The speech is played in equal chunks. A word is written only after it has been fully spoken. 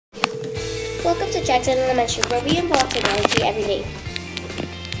Welcome to Jackson Elementary, where we involve technology every day.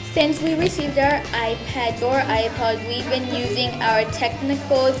 Since we received our iPads or iPod, we've been using our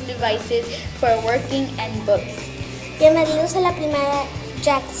technical devices for working and books. Bienvenidos a la primaria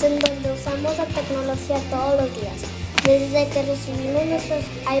Jackson, donde usamos la tecnología todos los días. Desde que recibimos nuestros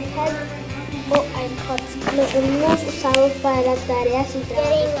iPads o iPods, los hemos usado para las tareas y trabajos.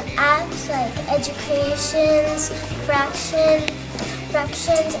 Getting apps like educations, fractions,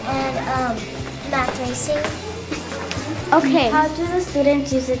 and math racing. Okay, how do the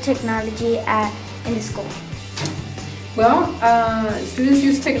students use the technology in the school? Well, students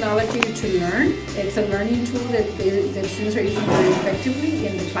use technology to learn. It's a learning tool that students are using very effectively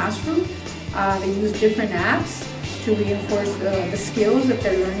in the classroom. They use different apps to reinforce the skills that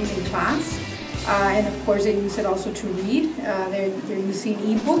they're learning in class. And of course they use it also to read. They're using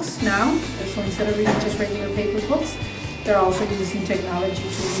e-books now, so instead of reading just regular paper books, they're also using technology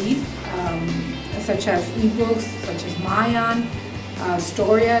to read, such as e-books, such as Mayan,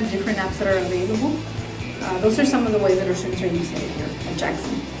 Storia, different apps that are available. Those are some of the ways that our students are using it here at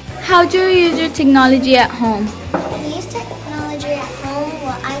Jackson. How do you use your technology at home? We use technology at home.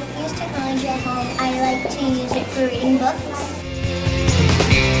 Well, I use technology at home. I like to use it for reading books.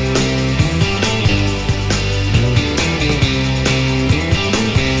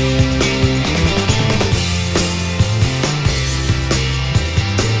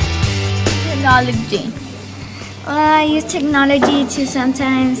 Technology. I use technology to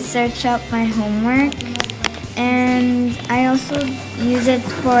sometimes search up my homework, and I also use it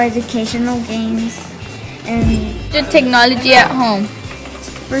for educational games and The technology at home.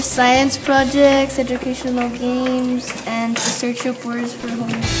 For science projects, educational games, and to search up words for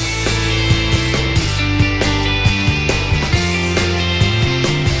homework.